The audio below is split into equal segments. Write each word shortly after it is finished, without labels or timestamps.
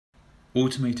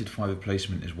Automated fibre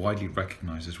placement is widely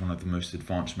recognised as one of the most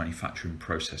advanced manufacturing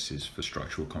processes for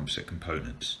structural composite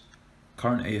components.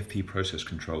 Current AFP process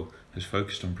control has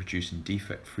focused on producing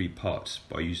defect-free parts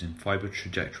by using fibre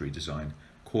trajectory design,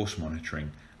 course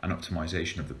monitoring, and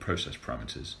optimization of the process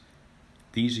parameters.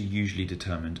 These are usually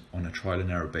determined on a trial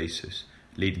and error basis,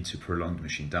 leading to prolonged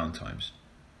machine downtimes.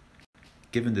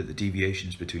 Given that the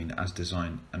deviations between as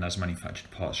designed and as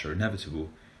manufactured parts are inevitable,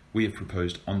 we have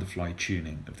proposed on-the-fly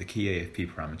tuning of the key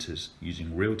AFP parameters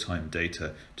using real-time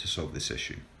data to solve this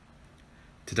issue.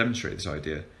 To demonstrate this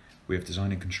idea, we have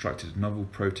designed and constructed a novel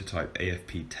prototype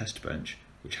AFP test bench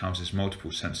which houses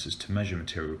multiple sensors to measure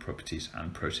material properties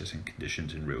and processing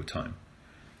conditions in real time.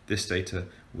 This data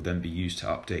will then be used to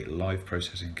update live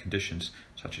processing conditions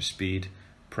such as speed,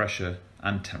 pressure,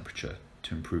 and temperature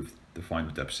to improve the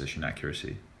final deposition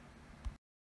accuracy.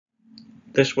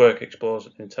 This work explores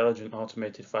an intelligent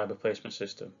automated fibre placement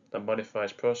system that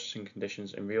modifies processing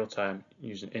conditions in real time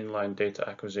using inline data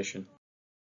acquisition.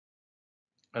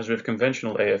 As with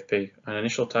conventional AFP, an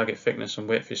initial target thickness and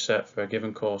width is set for a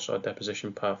given course or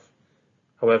deposition path.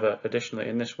 However, additionally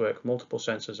in this work, multiple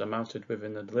sensors are mounted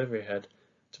within the delivery head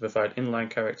to provide inline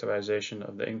characterization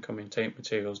of the incoming tape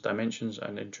material's dimensions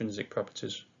and intrinsic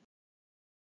properties.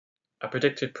 A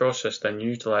predicted process then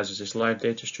utilizes this live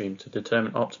data stream to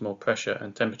determine optimal pressure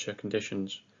and temperature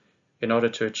conditions in order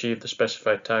to achieve the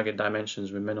specified target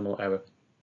dimensions with minimal error.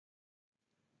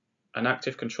 An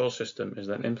active control system is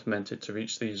then implemented to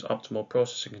reach these optimal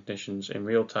processing conditions in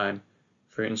real time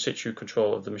through in-situ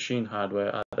control of the machine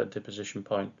hardware at the deposition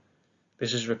point.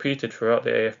 This is repeated throughout the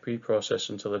AFP process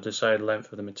until the desired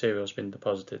length of the material has been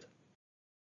deposited.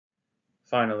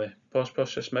 Finally,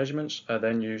 post-process measurements are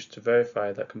then used to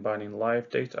verify that combining live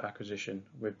data acquisition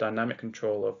with dynamic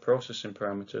control of processing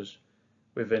parameters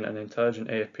within an intelligent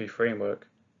AFP framework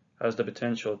has the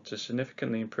potential to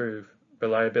significantly improve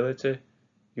reliability,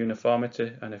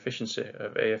 uniformity, and efficiency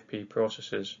of AFP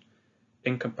processes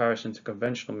in comparison to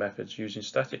conventional methods using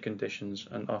static conditions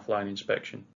and offline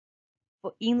inspection.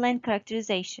 For inline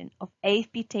characterization of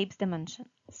AFP tape's dimension,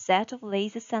 a set of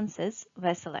laser sensors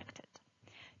were selected.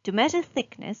 To measure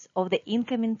thickness of the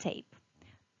incoming tape,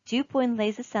 2-point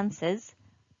laser sensors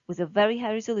with a very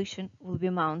high resolution will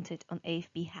be mounted on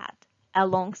AFP head,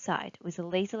 alongside with a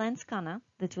laser line scanner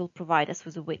that will provide us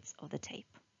with the width of the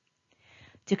tape.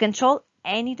 To control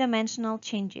any dimensional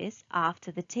changes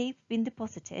after the tape been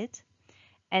deposited,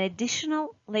 an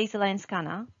additional laser line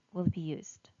scanner will be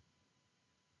used.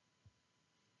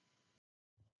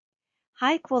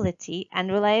 High quality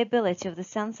and reliability of the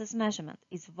sensor's measurement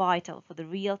is vital for the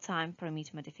real-time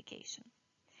parameter modification.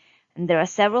 And there are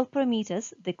several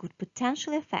parameters that could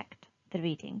potentially affect the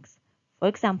readings. For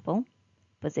example,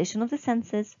 position of the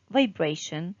sensors,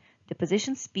 vibration,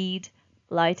 deposition speed,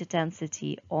 light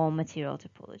intensity, or material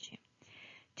topology.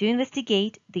 To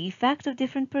investigate the effect of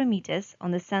different parameters on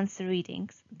the sensor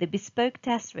readings, the bespoke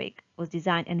test rig was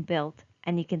designed and built,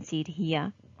 and you can see it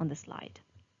here on the slide.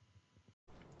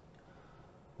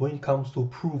 When it comes to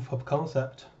proof of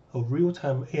concept, a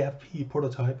real-time AFP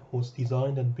prototype was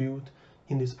designed and built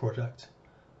in this project.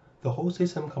 The whole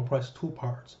system comprises two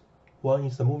parts. One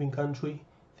is the moving country,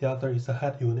 the other is the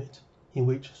head unit, in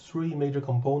which three major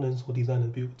components were designed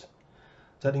and built.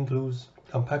 That includes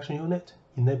compaction unit,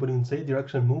 enabling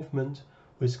Z-direction movement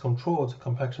with controlled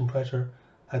compaction pressure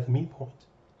at the midpoint,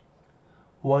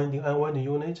 winding unwinding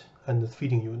unit, and the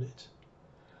feeding unit.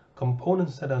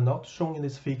 Components that are not shown in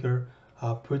this figure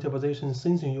are pre-deposition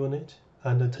sensing unit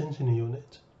and a tensioning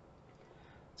unit.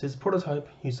 This prototype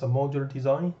is a modular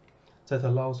design that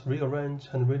allows rearrange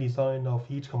and redesign of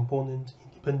each component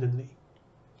independently.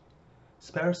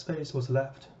 Spare space was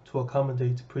left to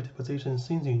accommodate pre-deposition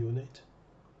sensing unit,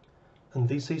 and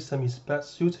this system is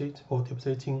best suited for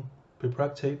depositing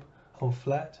Prepreg tape on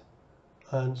flat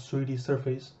and 3D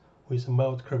surface with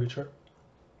mild curvature.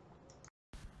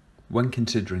 When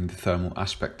considering the thermal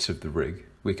aspects of the rig,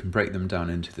 we can break them down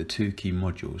into the two key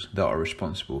modules that are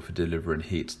responsible for delivering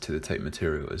heat to the tape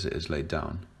material as it is laid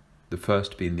down, the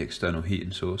first being the external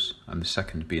heating source and the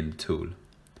second being the tool.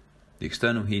 The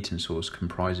external heating source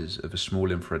comprises of a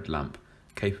small infrared lamp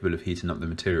capable of heating up the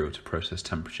material to process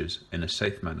temperatures in a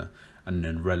safe manner and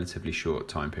in a relatively short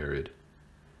time period.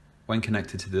 When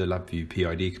connected to the LabVIEW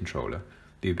PID controller,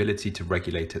 the ability to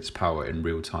regulate its power in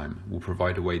real time will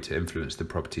provide a way to influence the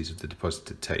properties of the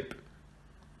deposited tape.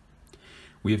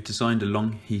 We have designed a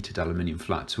long heated aluminium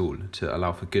flat tool to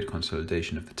allow for good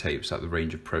consolidation of the tapes at the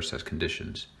range of process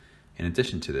conditions. In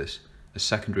addition to this, a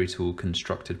secondary tool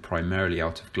constructed primarily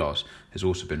out of glass has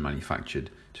also been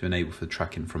manufactured to enable for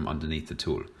tracking from underneath the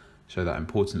tool, so that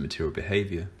important material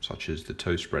behaviour, such as the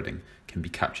toe spreading, can be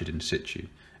captured in situ,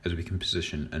 as we can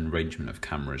position an arrangement of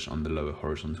cameras on the lower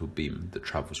horizontal beam that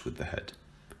travels with the head.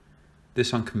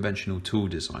 This unconventional tool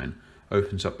design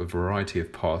opens up a variety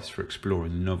of paths for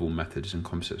exploring novel methods in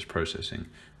composites processing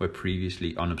where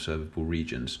previously unobservable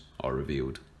regions are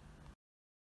revealed.